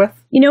agree with?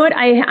 You know what?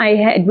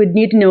 I would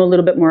need to know a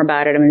little bit more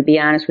about it. I'm going to be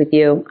honest with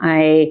you.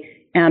 I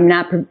am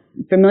not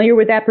familiar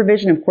with that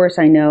provision. Of course,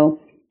 I know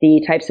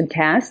the types of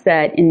tasks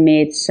that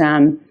inmates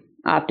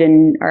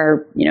often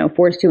are,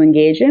 forced to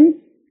engage in.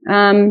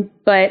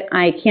 But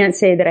I can't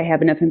say that I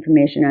have enough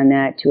information on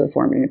that to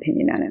form an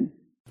opinion on it.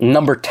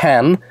 Number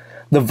 10,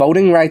 the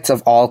voting rights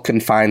of all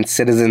confined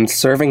citizens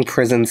serving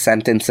prison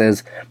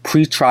sentences,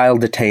 pretrial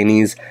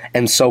detainees,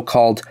 and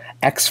so-called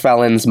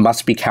ex-felons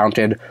must be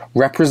counted.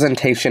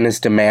 Representation is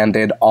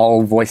demanded.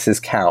 All voices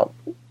count.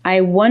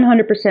 I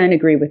 100%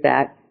 agree with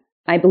that.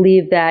 I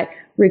believe that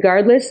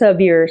regardless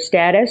of your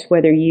status,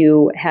 whether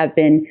you have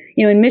been,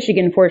 in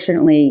Michigan,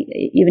 fortunately,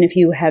 even if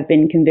you have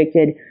been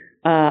convicted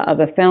of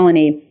a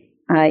felony,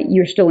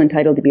 you're still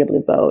entitled to be able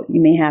to vote.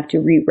 You may have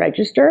to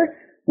re-register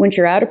once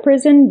you're out of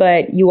prison,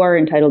 but you are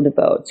entitled to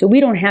vote. So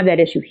we don't have that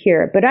issue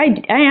here. But I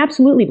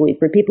absolutely believe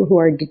for people who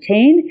are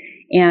detained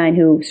and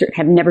who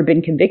have never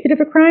been convicted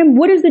of a crime,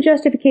 what is the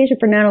justification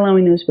for not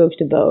allowing those folks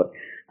to vote?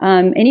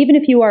 And even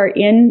if you are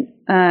in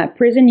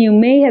prison, you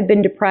may have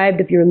been deprived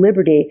of your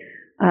liberty,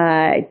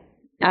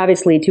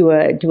 obviously to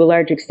a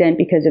large extent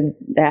because of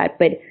that.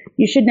 But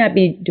you should not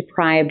be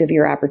deprived of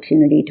your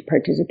opportunity to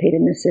participate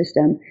in the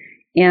system.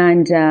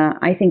 And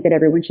I think that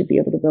everyone should be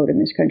able to vote in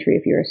this country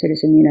if you're a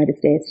citizen of the United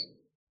States.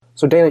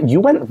 So Dana, you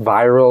went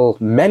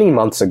viral many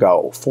months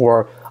ago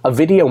for a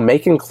video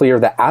making clear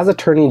that as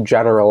Attorney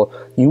General,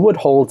 you would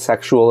hold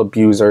sexual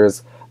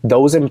abusers,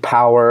 those in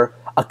power,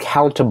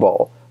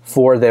 accountable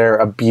for their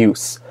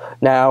abuse.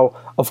 Now,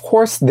 of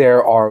course,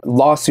 there are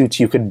lawsuits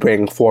you could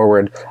bring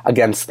forward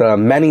against the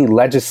many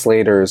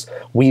legislators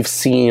we've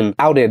seen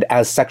outed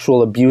as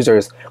sexual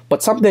abusers,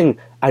 but something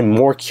I'm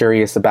more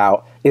curious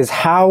about is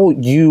how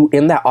you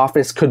in that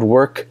office could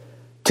work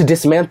to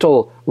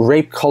dismantle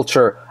rape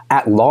culture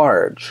at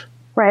large.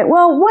 Right.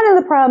 Well, one of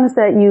the problems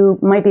that you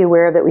might be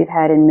aware of that we've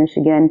had in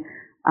Michigan,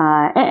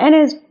 and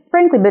has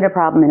frankly been a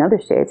problem in other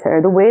states, are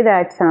the way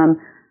that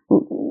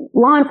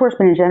law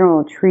enforcement in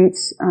general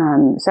treats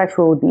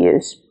sexual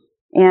abuse.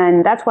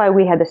 And that's why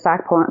we had the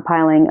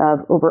stockpiling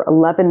of over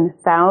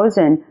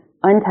 11,000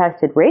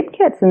 untested rape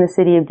kits in the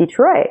city of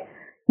Detroit.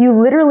 You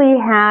literally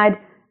had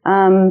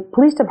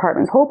police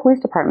departments, whole police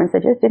departments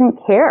that just didn't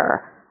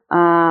care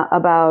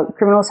about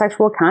criminal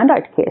sexual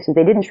conduct cases.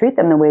 They didn't treat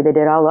them the way they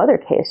did all other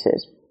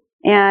cases.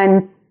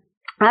 And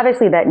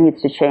obviously that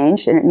needs to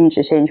change, and it needs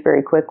to change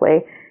very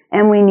quickly.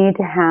 And we need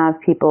to have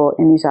people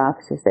in these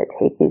offices that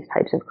take these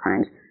types of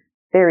crimes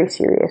very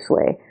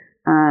seriously.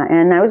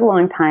 And I was a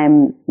long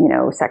time,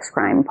 sex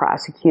crime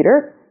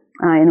prosecutor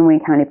in the Wayne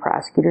County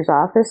Prosecutor's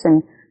Office,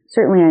 and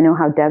certainly I know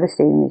how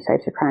devastating these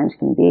types of crimes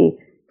can be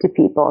to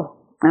people.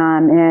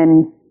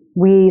 And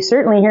we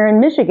certainly here in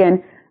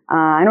Michigan,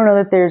 I don't know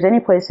that there's any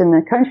place in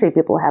the country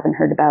people haven't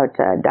heard about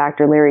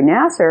Dr. Larry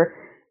Nassar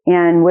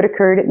and what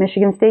occurred at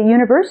Michigan State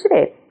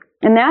University.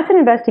 And that's an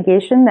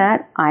investigation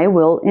that I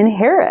will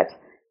inherit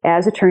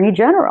as Attorney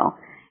General.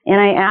 And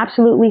I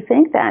absolutely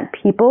think that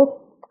people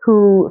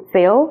who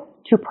fail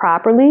to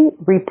properly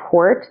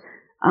report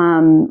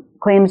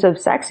claims of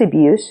sex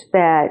abuse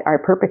that are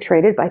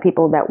perpetrated by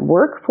people that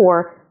work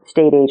for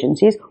state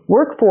agencies,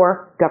 work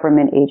for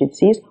government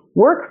agencies,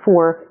 work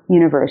for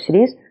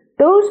universities,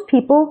 those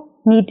people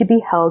need to be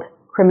held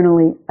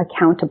criminally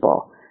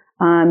accountable.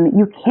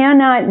 You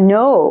cannot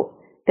know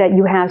that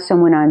you have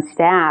someone on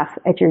staff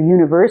at your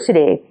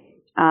university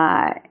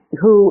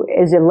who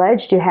is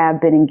alleged to have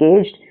been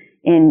engaged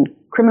in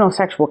criminal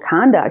sexual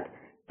conduct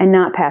and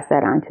not pass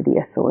that on to the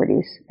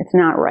authorities. It's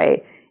not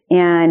right.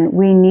 And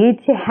we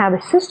need to have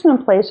a system in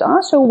place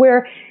also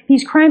where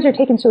these crimes are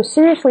taken so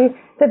seriously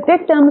that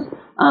victims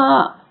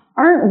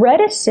aren't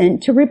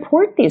reticent to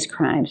report these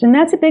crimes. And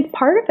that's a big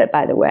part of it,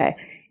 by the way,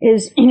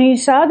 is, you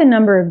saw the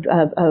number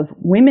of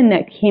women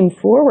that came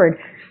forward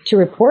to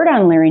report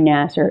on Larry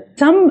Nassar.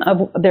 Some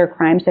of their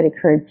crimes that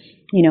occurred,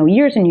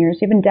 years and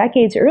years, even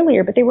decades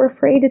earlier, but they were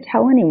afraid to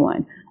tell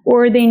anyone.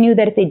 Or they knew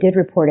that if they did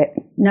report it,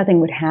 nothing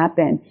would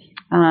happen.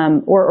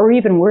 Or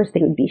even worse,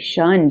 they would be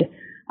shunned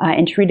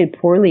and treated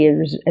poorly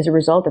as a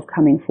result of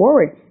coming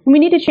forward. And we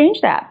need to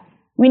change that.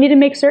 We need to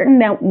make certain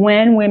that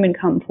when women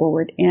come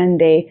forward and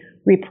they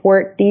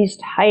report these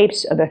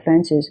types of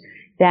offenses,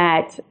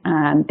 that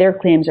their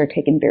claims are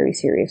taken very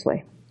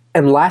seriously.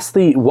 And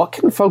lastly, what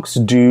can folks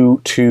do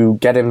to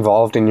get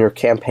involved in your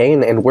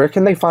campaign, and where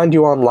can they find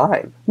you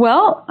online?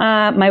 Well,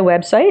 my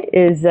website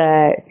is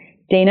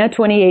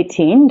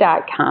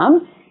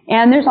dana2018.com,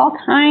 and there's all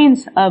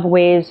kinds of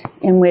ways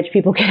in which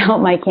people can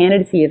help my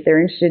candidacy if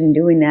they're interested in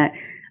doing that.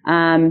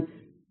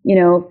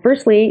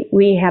 Firstly,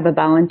 we have a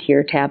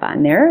volunteer tab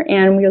on there,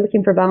 and we are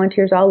looking for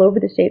volunteers all over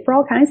the state for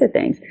all kinds of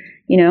things.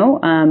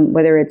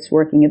 Whether it's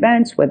working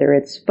events, whether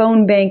it's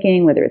phone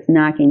banking, whether it's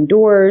knocking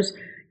doors.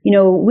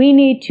 We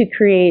need to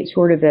create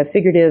sort of a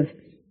figurative,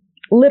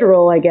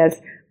 literal,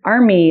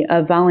 army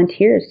of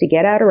volunteers to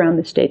get out around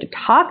the state to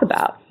talk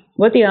about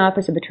what the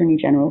Office of Attorney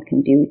General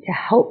can do to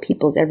help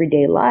people's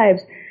everyday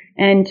lives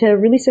and to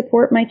really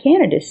support my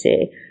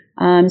candidacy.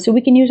 So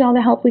we can use all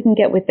the help we can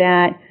get with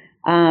that.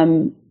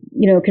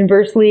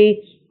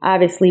 Conversely,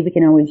 obviously, we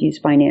can always use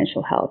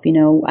financial help.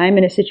 I'm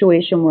in a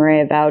situation where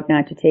I vowed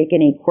not to take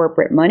any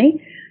corporate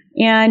money.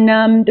 And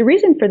the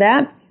reason for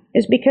that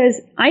is because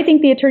I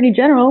think the Attorney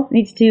General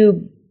needs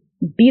to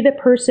be the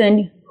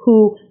person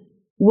who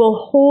will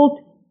hold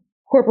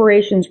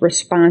corporations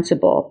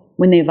responsible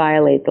when they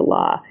violate the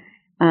law.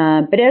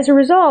 But as a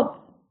result,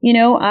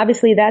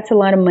 obviously that's a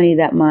lot of money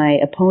that my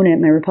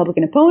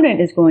Republican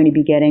opponent is going to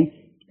be getting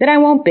that I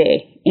won't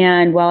be.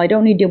 And while I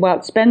don't need to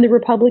outspend the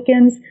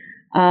Republicans,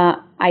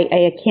 I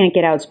can't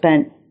get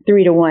outspent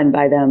 3-1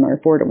 by them or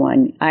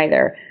 4-1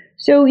 either.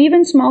 So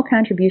even small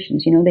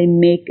contributions, they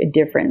make a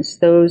difference.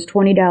 Those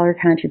 $20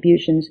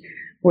 contributions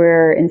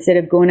where instead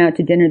of going out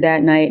to dinner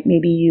that night,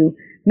 maybe you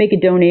make a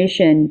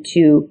donation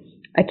to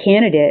a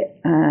candidate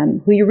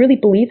who you really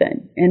believe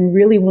in and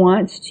really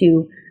wants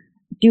to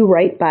do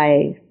right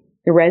by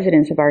the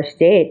residents of our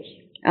state,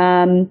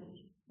 and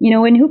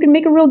who can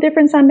make a real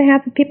difference on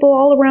behalf of people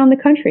all around the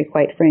country,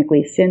 quite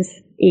frankly, since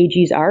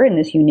AGs are in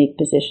this unique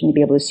position to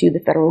be able to sue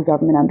the federal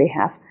government on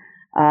behalf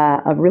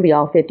of really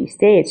all 50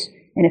 states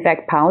and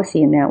affect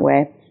policy in that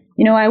way.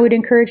 I would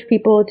encourage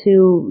people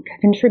to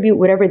contribute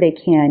whatever they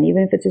can,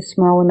 even if it's a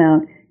small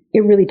amount.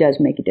 It really does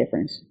make a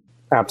difference.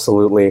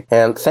 Absolutely.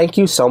 And thank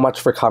you so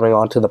much for coming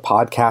on to the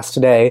podcast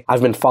today.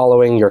 I've been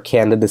following your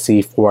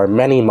candidacy for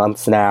many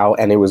months now,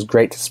 and it was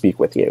great to speak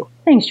with you.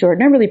 Thanks,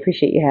 Jordan. I really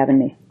appreciate you having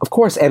me. Of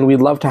course, and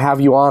we'd love to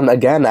have you on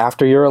again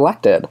after you're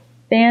elected.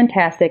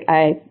 Fantastic.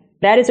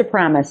 That is a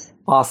promise.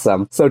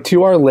 Awesome. So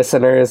to our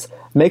listeners,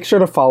 make sure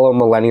to follow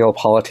Millennial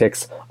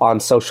Politics on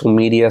social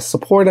media,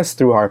 support us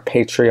through our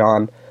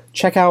Patreon,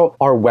 check out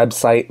our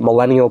website,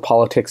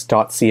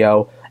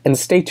 millennialpolitics.co, and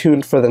stay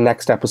tuned for the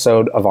next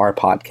episode of our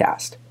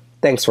podcast.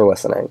 Thanks for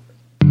listening.